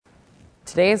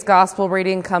Today's gospel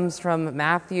reading comes from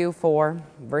Matthew 4,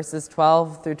 verses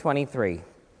 12 through 23.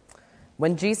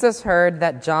 When Jesus heard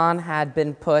that John had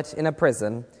been put in a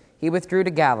prison, he withdrew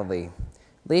to Galilee.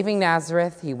 Leaving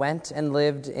Nazareth, he went and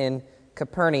lived in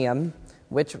Capernaum,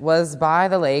 which was by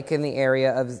the lake in the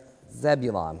area of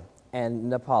Zebulun and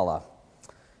Naphtali,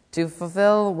 to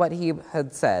fulfill what he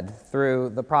had said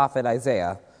through the prophet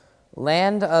Isaiah,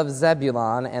 "Land of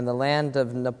Zebulun and the land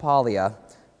of Naphtali,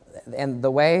 and the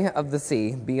way of the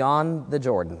sea beyond the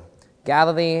Jordan,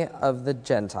 Galilee of the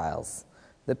Gentiles.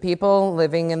 The people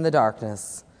living in the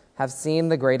darkness have seen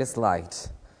the greatest light.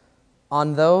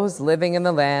 On those living in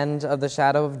the land of the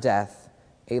shadow of death,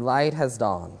 a light has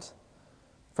dawned."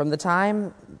 From the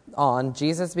time on,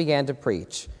 Jesus began to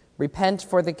preach, "Repent,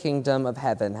 for the kingdom of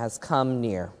heaven has come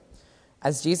near."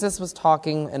 As Jesus was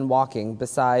talking and walking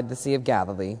beside the Sea of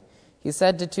Galilee, he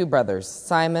said to two brothers,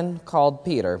 Simon, called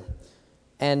Peter,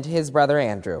 and his brother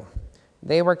Andrew.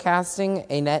 They were casting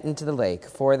a net into the lake,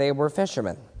 for they were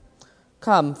fishermen.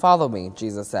 "Come, follow me,"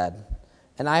 Jesus said,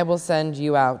 "and I will send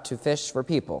you out to fish for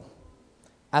people."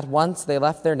 At once they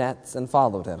left their nets and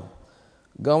followed him.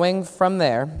 Going from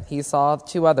there, he saw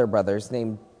two other brothers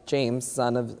named James,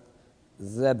 son of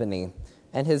Zebedee,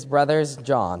 and his brothers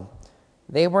John.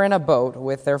 They were in a boat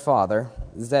with their father,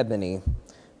 Zebedee,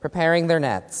 preparing their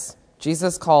nets.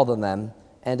 Jesus called on them,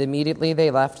 and immediately they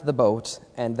left the boat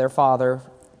and their father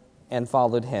and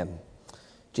followed him.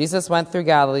 Jesus went through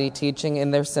Galilee, teaching in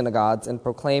their synagogues and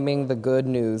proclaiming the good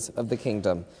news of the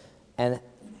kingdom and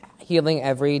healing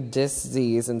every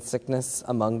disease and sickness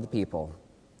among the people.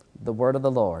 The word of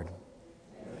the Lord.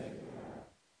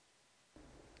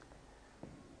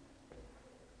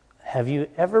 Have you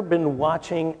ever been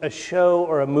watching a show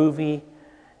or a movie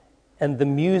and the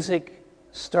music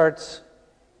starts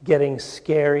getting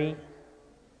scary?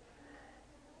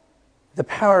 The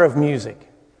power of music.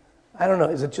 I don't know,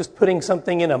 is it just putting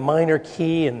something in a minor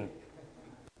key? And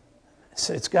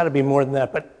it's got to be more than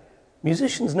that, but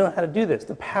musicians know how to do this.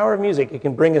 The power of music, it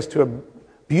can bring us to a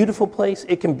beautiful place,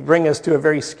 it can bring us to a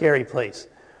very scary place.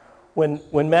 When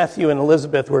Matthew and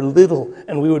Elizabeth were little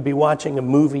and we would be watching a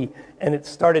movie and it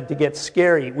started to get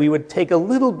scary, we would take a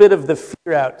little bit of the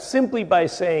fear out simply by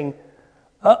saying,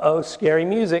 "Uh-oh, scary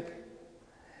music."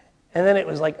 And then it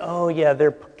was like, oh yeah,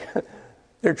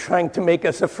 they're trying to make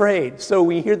us afraid. So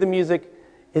we hear the music,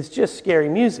 it's just scary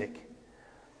music.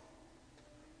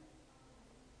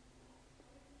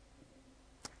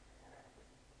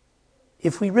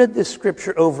 If we read this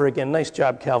scripture over again, nice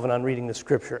job, Calvin, on reading the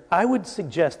scripture, I would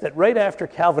suggest that right after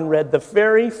Calvin read the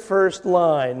very first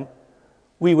line,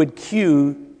 we would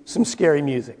cue some scary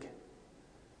music.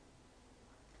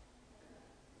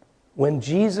 When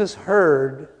Jesus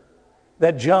heard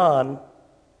that John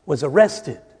was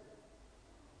arrested,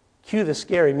 cue the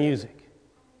scary music.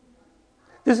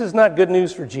 This is not good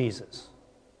news for Jesus.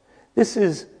 This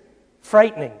is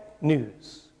frightening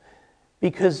news,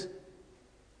 because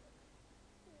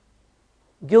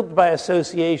guilt by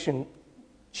association,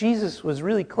 Jesus was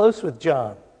really close with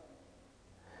John.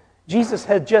 Jesus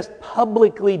had just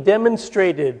publicly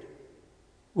demonstrated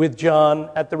with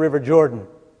John at the River Jordan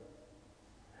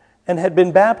and had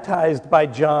been baptized by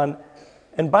John,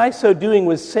 and by so doing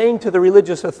was saying to the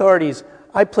religious authorities,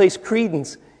 "I place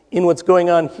credence in what's going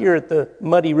on here at the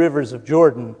muddy rivers of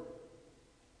Jordan.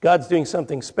 God's doing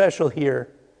something special here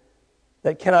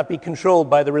that cannot be controlled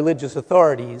by the religious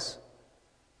authorities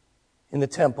in the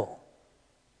temple."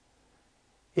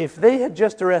 If they had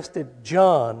just arrested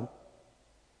John,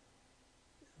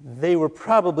 they were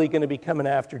probably going to be coming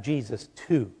after Jesus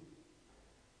too.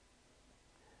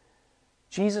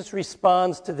 Jesus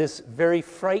responds to this very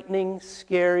frightening,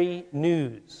 scary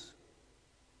news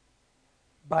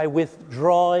by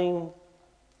withdrawing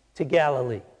to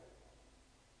Galilee.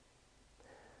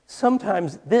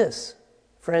 Sometimes this,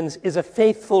 friends, is a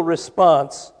faithful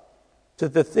response to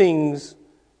the things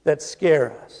that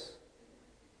scare us.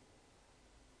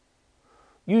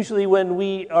 Usually when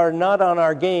we are not on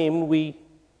our game, we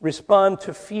respond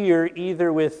to fear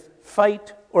either with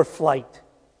fight or flight.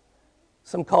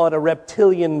 Some call it a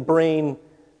reptilian brain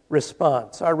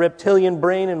response. Our reptilian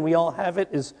brain, and we all have it,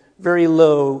 is very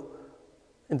low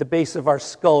in the base of our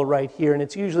skull right here, and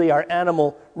it's usually our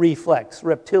animal reflex,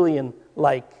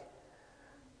 reptilian-like.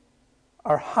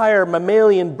 Our higher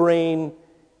mammalian brain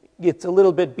gets a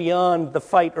little bit beyond the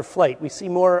fight or flight. We see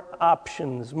more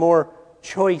options, more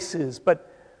choices,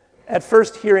 but at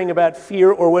first hearing about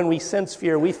fear, or when we sense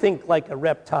fear, we think like a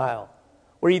reptile.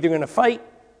 We're either going to fight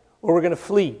or we're going to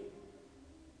flee.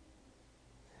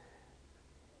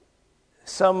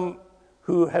 Some who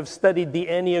who have studied the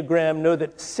Enneagram know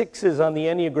that 6s on the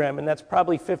Enneagram, and that's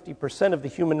probably 50% of the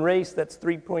human race, that's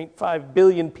 3.5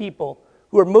 billion people,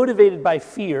 who are motivated by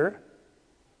fear,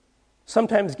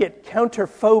 sometimes get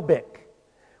counterphobic,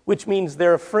 which means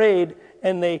they're afraid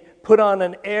and they put on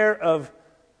an air of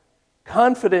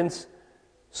confidence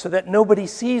so that nobody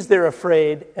sees they're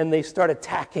afraid and they start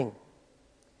attacking.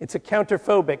 It's a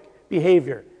counterphobic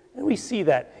behavior. And we see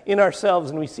that in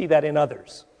ourselves and we see that in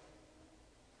others.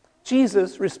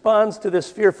 Jesus responds to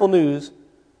this fearful news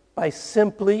by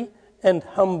simply and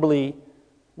humbly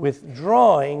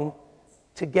withdrawing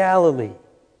to Galilee.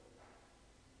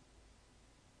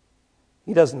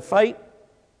 He doesn't fight.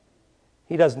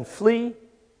 He doesn't flee.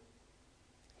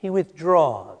 He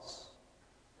withdraws.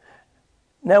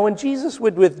 Now, when Jesus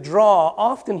would withdraw,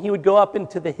 often he would go up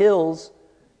into the hills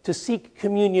to seek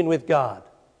communion with God.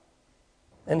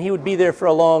 And he would be there for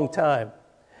a long time.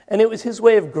 And it was his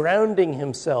way of grounding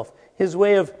himself, his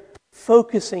way of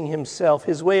focusing himself,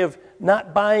 his way of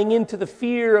not buying into the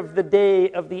fear of the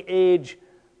day, of the age,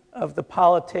 of the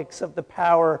politics, of the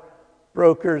power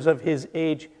brokers of his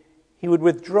age. He would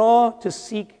withdraw to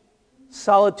seek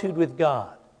solitude with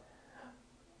God.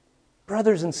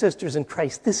 Brothers and sisters in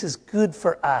Christ, this is good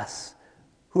for us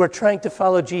who are trying to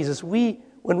follow Jesus. When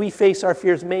we face our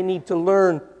fears, may need to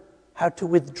learn how to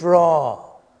withdraw.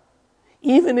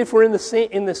 Even if we're in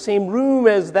the same room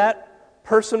as that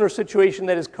person or situation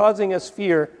that is causing us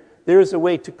fear, there is a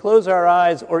way to close our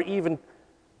eyes or even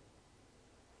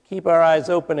keep our eyes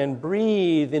open and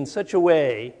breathe in such a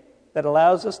way that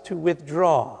allows us to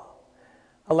withdraw,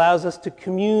 allows us to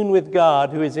commune with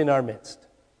God who is in our midst.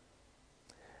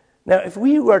 Now, if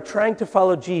we who are trying to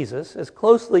follow Jesus as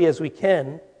closely as we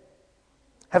can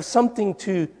have something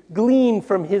to glean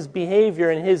from his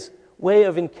behavior and his way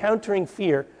of encountering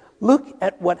fear, look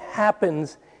at what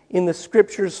happens in the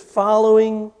scriptures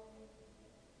following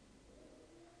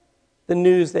the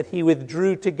news that he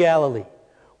withdrew to Galilee.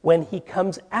 When he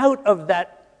comes out of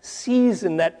that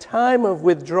season, that time of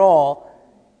withdrawal,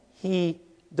 he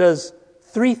does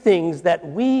 3 things that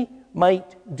we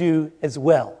might do as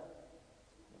well.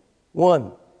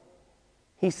 1,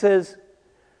 he says,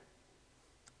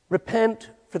 repent,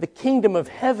 for the kingdom of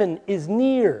heaven is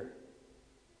near.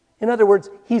 In other words,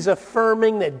 he's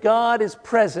affirming that God is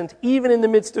present even in the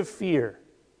midst of fear.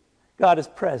 God is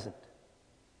present.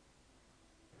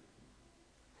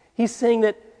 He's saying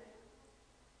that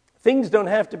things don't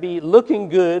have to be looking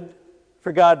good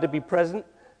for God to be present.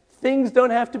 Things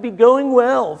don't have to be going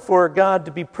well for God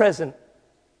to be present.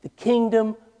 The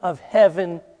kingdom of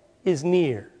heaven is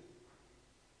near.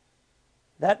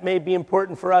 That may be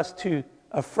important for us to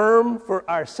affirm for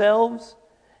ourselves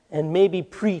and maybe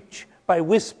preach by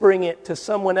whispering it to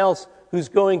someone else who's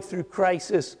going through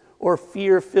crisis or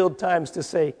fear-filled times to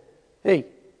say, hey,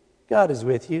 God is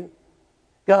with you.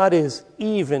 God is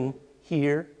even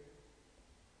here.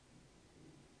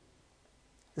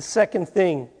 The second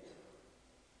thing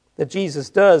that Jesus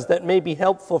does that may be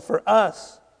helpful for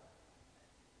us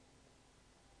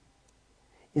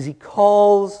is he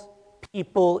calls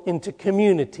people into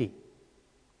community.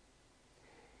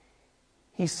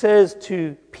 He says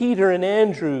to Peter and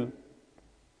Andrew,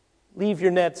 leave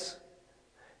your nets,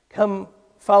 come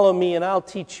follow me and I'll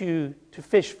teach you to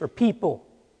fish for people.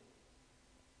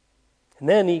 And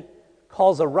then he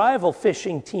calls a rival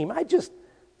fishing team. I just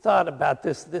thought about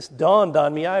this. This dawned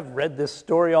on me. I've read this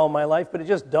story all my life, but it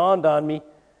just dawned on me.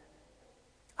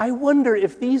 I wonder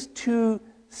if these 2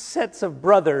 sets of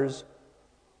brothers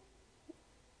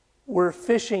were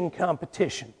fishing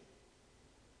competition.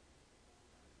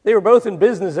 They were both in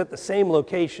business at the same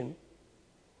location.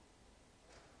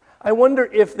 I wonder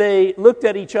if they looked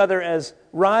at each other as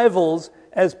rivals,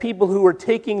 as people who were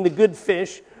taking the good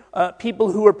fish,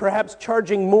 people who were perhaps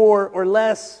charging more or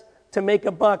less to make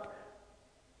a buck.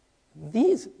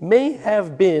 These may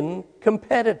have been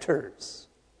competitors.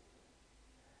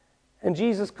 And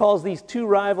Jesus calls these 2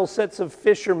 rival sets of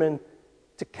fishermen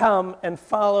to come and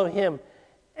follow him.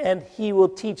 And he will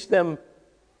teach them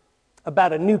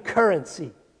about a new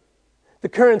currency. The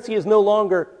currency is no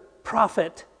longer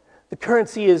profit. The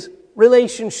currency is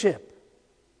relationship.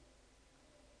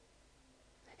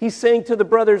 He's saying to the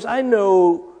brothers, I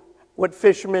know what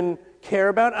fishermen care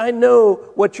about. I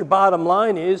know what your bottom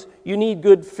line is. You need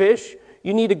good fish.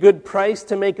 You need a good price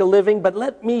to make a living. But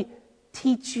let me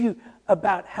teach you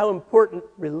about how important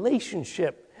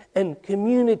relationship and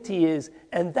community is,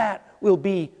 and that will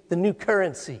be the new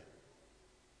currency.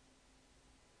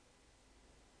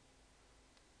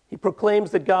 He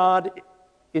proclaims that God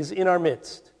is in our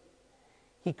midst.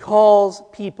 He calls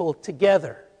people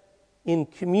together in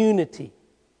community.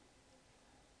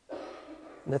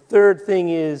 And the third thing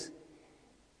is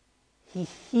he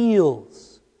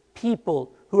heals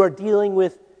people who are dealing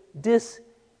with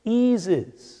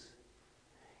diseases.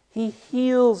 He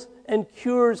heals and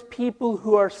cures people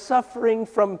who are suffering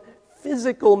from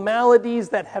physical maladies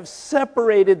that have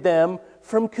separated them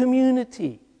from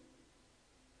community.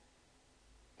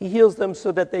 He heals them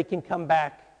so that they can come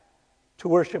back to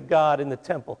worship God in the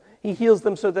temple. He heals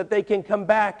them so that they can come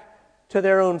back to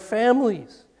their own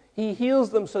families. He heals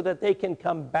them so that they can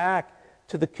come back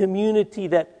to the community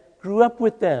that grew up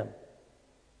with them,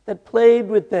 that played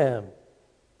with them,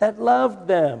 that loved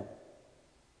them.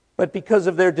 But because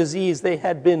of their disease, they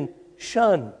had been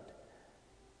shunned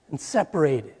and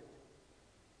separated.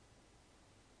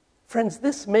 Friends,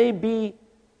 this may be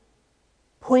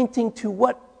pointing to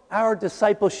what our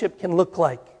discipleship can look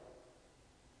like,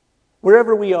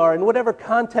 wherever we are, in whatever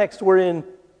context we're in,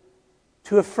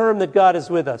 to affirm that God is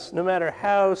with us, no matter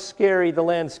how scary the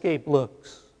landscape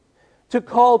looks. To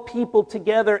call people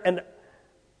together and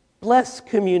bless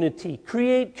community,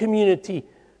 create community,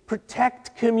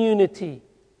 protect community,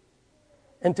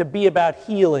 and to be about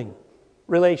healing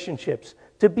relationships,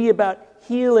 to be about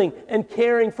healing and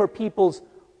caring for people's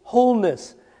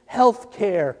wholeness, health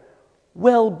care,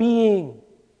 well-being.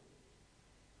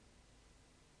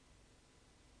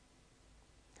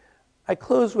 I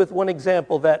close with one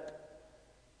example that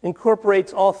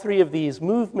incorporates all three of these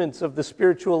movements of the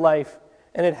spiritual life,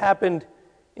 and it happened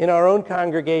in our own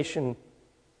congregation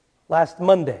last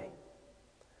Monday.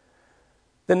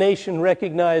 The nation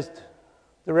recognized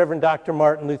the Reverend Dr.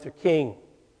 Martin Luther King,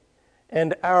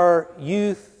 and our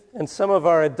youth and some of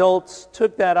our adults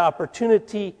took that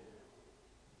opportunity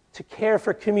to care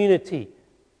for community,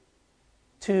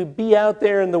 to be out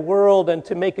there in the world and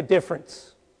to make a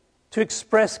difference, to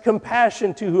express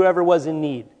compassion to whoever was in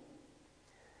need.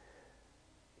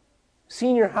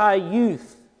 Senior high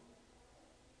youth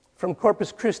from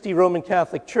Corpus Christi Roman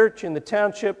Catholic Church in the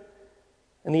township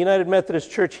and the United Methodist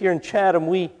Church here in Chatham,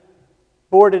 we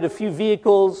boarded a few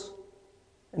vehicles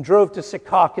and drove to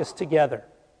Secaucus together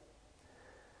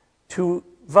to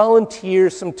volunteer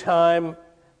some time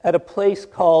at a place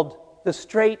called the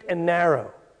Straight and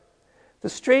Narrow. The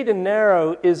Straight and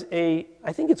Narrow is I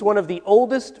think it's one of the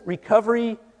oldest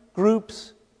recovery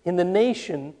groups in the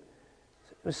nation.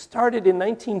 It was started in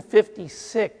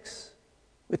 1956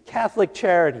 with Catholic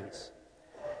Charities.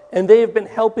 And they have been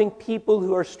helping people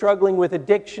who are struggling with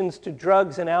addictions to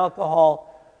drugs and alcohol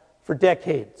for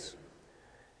decades.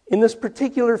 In this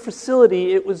particular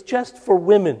facility, it was just for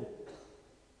women.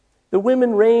 The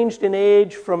women ranged in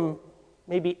age from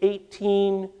maybe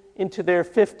 18 into their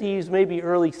 50s, maybe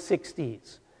early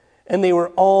 60s. And they were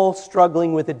all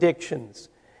struggling with addictions.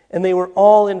 And they were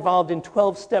all involved in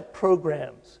 12-step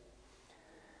programs.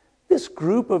 This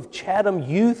group of Chatham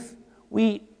youth,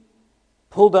 we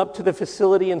pulled up to the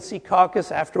facility in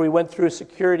Secaucus after we went through a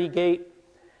security gate.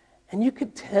 And you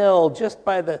could tell just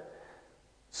by the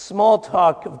small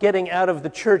talk of getting out of the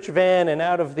church van and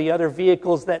out of the other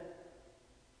vehicles that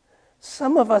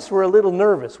some of us were a little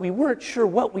nervous. We weren't sure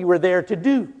what we were there to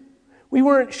do. We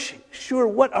weren't sure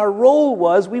what our role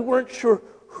was. We weren't sure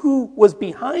who was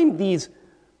behind these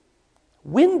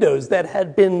windows that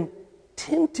had been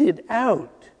tinted out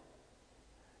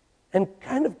and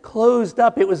kind of closed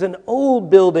up. It was an old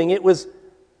building. It was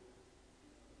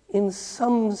in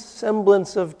some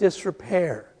semblance of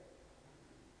disrepair.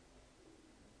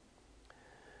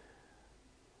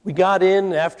 We got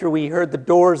in after we heard the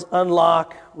doors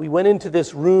unlock. We went into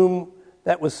this room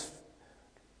that was,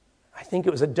 I think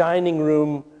it was a dining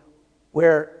room,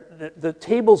 where the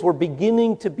tables were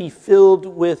beginning to be filled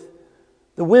with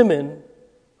the women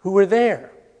who were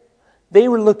there. They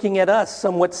were looking at us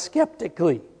somewhat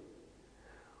skeptically.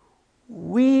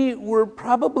 We were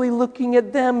probably looking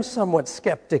at them somewhat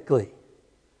skeptically.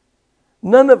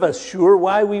 None of us sure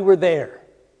why we were there.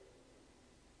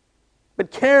 But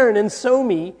Karen and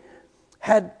Somi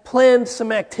had planned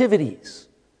some activities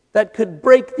that could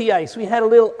break the ice. We had a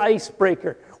little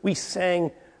icebreaker. We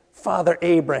sang Father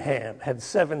Abraham had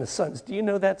 7 sons. Do you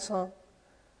know that song?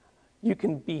 You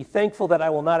can be thankful that I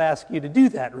will not ask you to do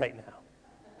that right now.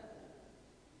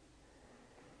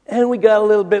 And we got a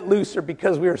little bit looser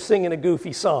because we were singing a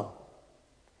goofy song.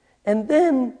 And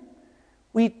then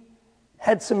we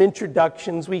had some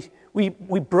introductions. We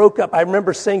broke up. I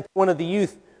remember saying to one of the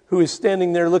youth who was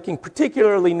standing there looking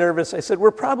particularly nervous, I said,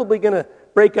 we're probably going to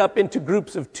break up into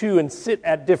groups of 2 and sit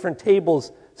at different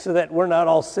tables so that we're not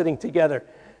all sitting together.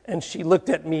 And she looked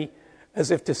at me as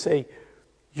if to say,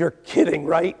 you're kidding,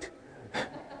 right?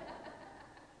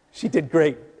 She did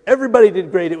great. Everybody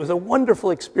did great. It was a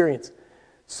wonderful experience.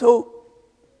 So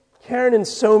Karen and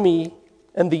Somi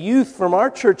And the youth from our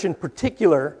church in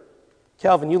particular,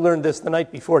 Calvin, you learned this the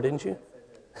night before, didn't you?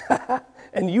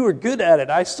 And you were good at it.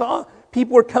 I saw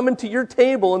people were coming to your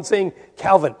table and saying,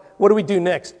 Calvin, what do we do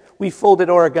next? We folded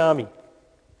origami.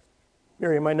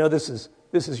 Miriam, I know this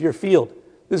is your field.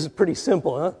 This is pretty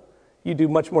simple, huh? You do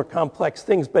much more complex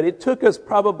things. But it took us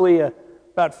probably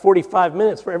about 45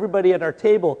 minutes for everybody at our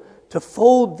table to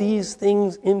fold these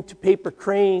things into paper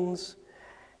cranes.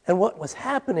 And what was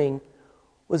happening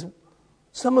was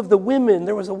some of the women,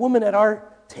 there was a woman at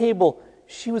our table,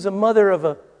 she was a mother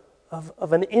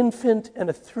of an infant and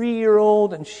a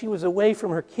 3-year-old, and she was away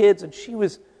from her kids, and she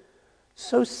was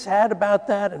so sad about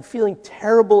that and feeling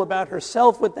terrible about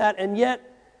herself with that, and yet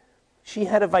she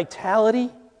had a vitality.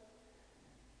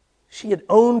 She had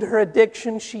owned her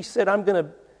addiction. She said, I'm going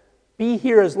to be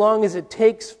here as long as it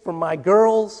takes for my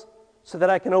girls so that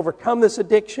I can overcome this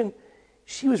addiction.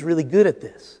 She was really good at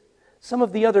this. Some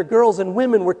of the other girls and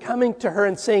women were coming to her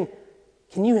and saying,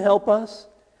 can you help us?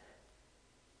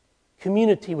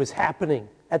 Community was happening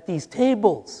at these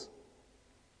tables.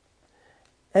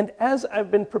 And as I've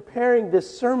been preparing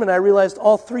this sermon, I realized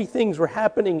all three things were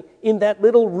happening in that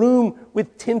little room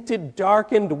with tinted,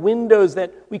 darkened windows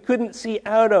that we couldn't see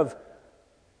out of.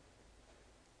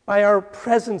 By our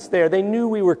presence there, they knew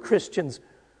we were Christians.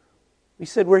 We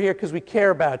said, we're here because we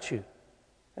care about you,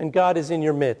 and God is in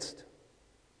your midst.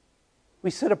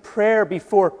 We said a prayer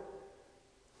before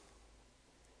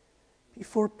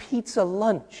pizza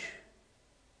lunch.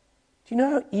 Do you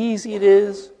know how easy it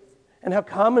is and how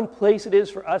commonplace it is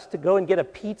for us to go and get a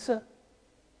pizza?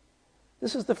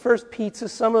 This is the first pizza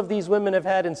some of these women have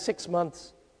had in 6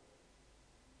 months.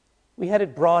 We had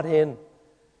it brought in.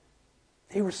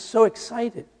 They were so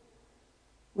excited.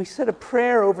 We said a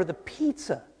prayer over the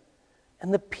pizza,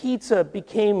 and the pizza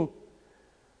became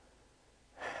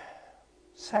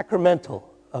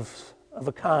sacramental of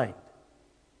a kind.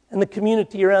 And the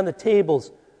community around the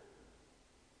tables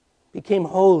became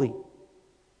holy.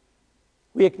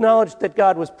 We acknowledged that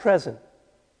God was present.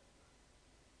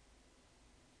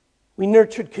 We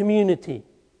nurtured community.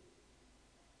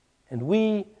 And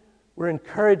we were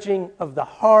encouraging of the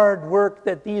hard work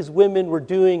that these women were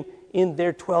doing in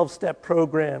their 12-step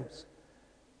programs.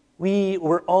 We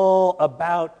were all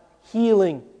about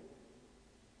healing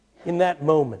in that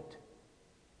moment.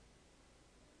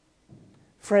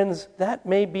 Friends, that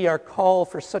may be our call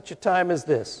for such a time as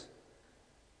this.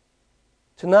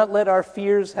 To not let our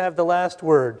fears have the last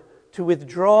word, to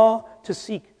withdraw, to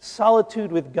seek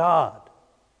solitude with God,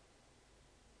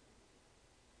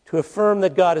 to affirm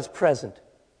that God is present,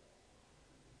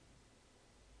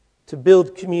 to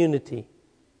build community,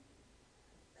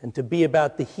 and to be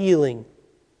about the healing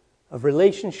of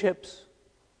relationships,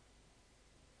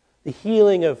 the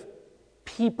healing of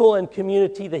people and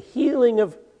community, the healing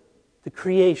of the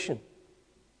creation.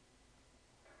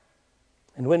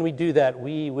 And when we do that,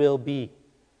 we will be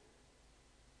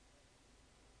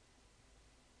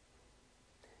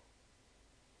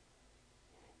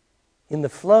in the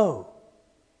flow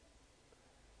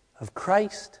of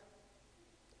Christ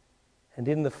and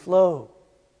in the flow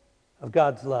of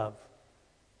God's love.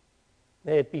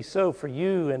 May it be so for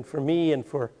you and for me and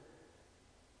for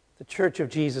the Church of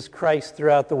Jesus Christ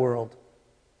throughout the world.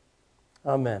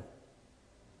 Amen.